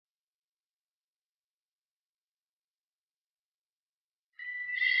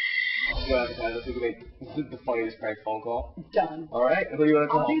This is gonna make the funniest prank phone call. Done. All right. Who do you want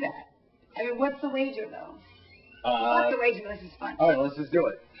to call? I'll do that. I mean, what's the wager though? What's the wager? This is fun. All right, let's just do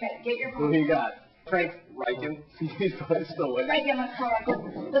it. Okay, get your phone. Who do you got? Frank Riken. He's still winning. Riken, let's call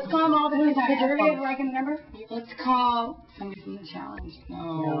Riken. Let's call them all the time. Did you have Riken's number? Let's call somebody from the challenge.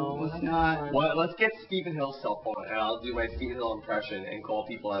 No, let's not. Well, let's get Stephen Hill's cell phone, and I'll do my Stephen Hill impression and call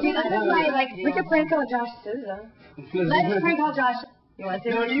people as. See, that's why, we could prank call Josh Souza. Let's prank call Josh. You want to?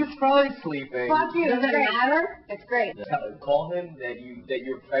 No, he's probably sleeping. Fuck you. Does it matter? It's great. Call him that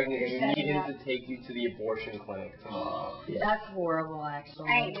you're pregnant and you need him to take you to the abortion clinic tomorrow. Yeah. That's horrible, actually.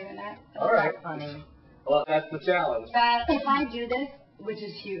 I ain't doing that. All right. That's funny. Well, that's the challenge. But if I do this, which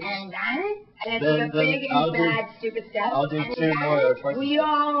is huge, and it's Then a big and bad, stupid step. I'll do 2 more. Will you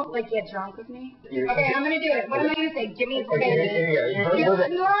all get drunk with me? Okay, I'm gonna do it. What am I gonna say? Give me a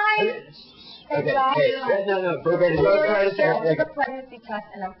Okay, no, verbatim. It's a pregnancy test,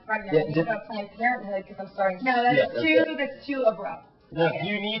 and I'm pregnant. I'm going to Planned Parenthood because I'm starting. No, that's too abrupt. No,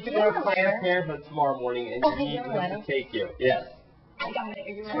 you need to go to Planned Parenthood tomorrow morning, and you need them to take you. Yes. I got it. Are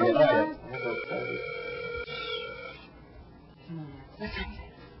you ready? ready?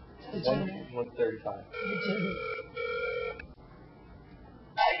 It's 1:35.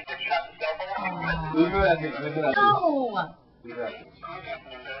 Leave a message. No! Leave a message.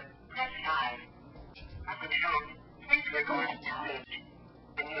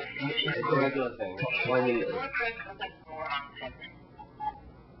 It's a regular thing. 1 minute.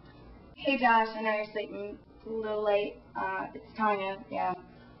 Hey Josh, I know you're sleeping a little late. It's Tonya, yeah.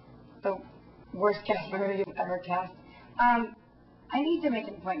 The worst cast member you've ever cast. I need to make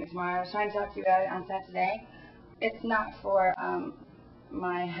an appointment tomorrow. I was trying to talk to you about it on Saturday. It's not for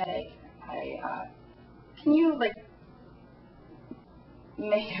my headache. Can you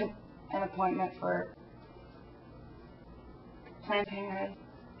make an appointment for Planned Parenthood?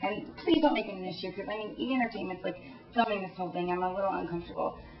 And please don't make it an issue, because E-Entertainment's filming this whole thing. I'm a little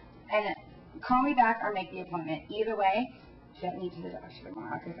uncomfortable. And call me back or make the appointment. Either way, get me to the doctor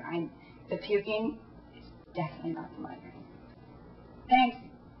tomorrow, because the puking is definitely not the migraine. Thanks.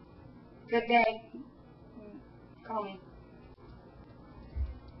 Good day. Call me.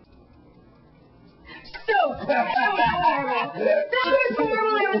 So that was horrible. That was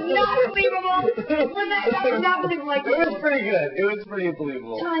horrible. It was not believable. That was not believable. It was pretty good. It was pretty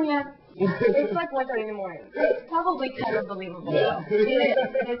believable. Tonya, It's like 1:30 in the morning. It's probably kind of believable. Yeah.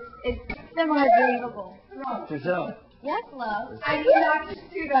 It's semi-believable. Giselle. Yes, love. I cannot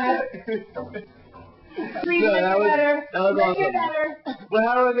do that. Please make it better. That was Make awesome. it better. Well,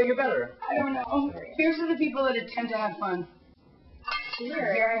 how do I make it better? I don't know. Here's to the people that attempt to have fun. Cheers.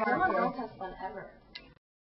 Very hard No one to. else has fun ever.